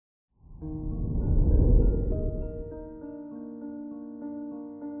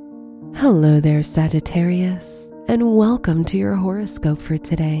Hello there, Sagittarius, and welcome to your horoscope for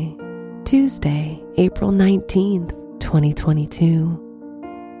today, Tuesday, April 19th,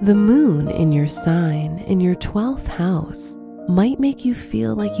 2022. The moon in your sign in your 12th house might make you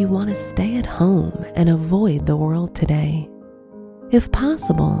feel like you want to stay at home and avoid the world today. If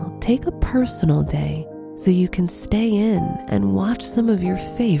possible, take a personal day so you can stay in and watch some of your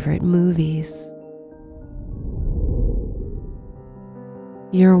favorite movies.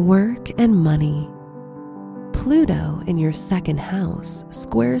 Your work and money. Pluto in your second house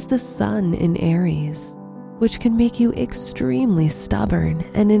squares the sun in Aries, which can make you extremely stubborn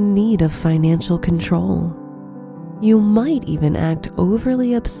and in need of financial control. You might even act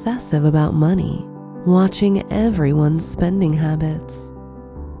overly obsessive about money, watching everyone's spending habits.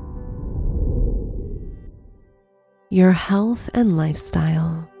 Your health and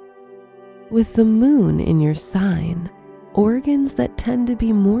lifestyle. With the moon in your sign, organs that tend to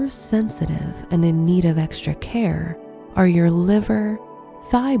be more sensitive and in need of extra care are your liver,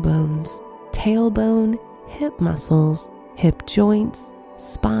 thigh bones, tailbone, hip muscles, hip joints,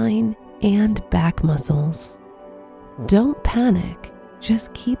 spine, and back muscles. Don't panic,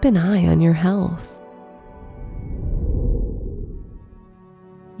 just keep an eye on your health.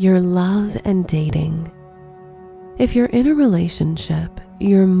 Your love and dating. If you're in a relationship,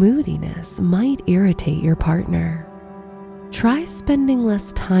 your moodiness might irritate your partner. Try spending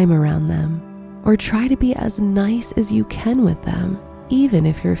less time around them, or try to be as nice as you can with them, even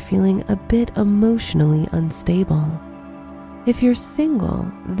if you're feeling a bit emotionally unstable. If you're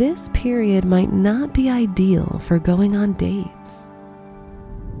single, this period might not be ideal for going on dates.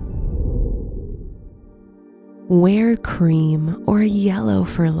 Wear cream or yellow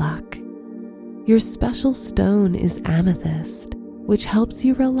for luck. Your special stone is amethyst, which helps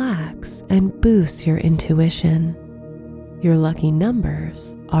you relax and boosts your intuition. Your lucky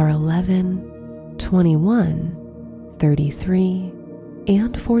numbers are 11, 21, 33,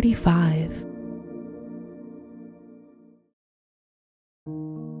 and 45.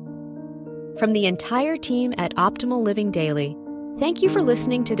 From the entire team at Optimal Living Daily, thank you for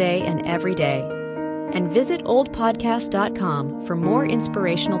listening today and every day. And visit oldpodcast.com for more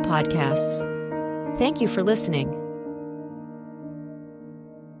inspirational podcasts. Thank you for listening.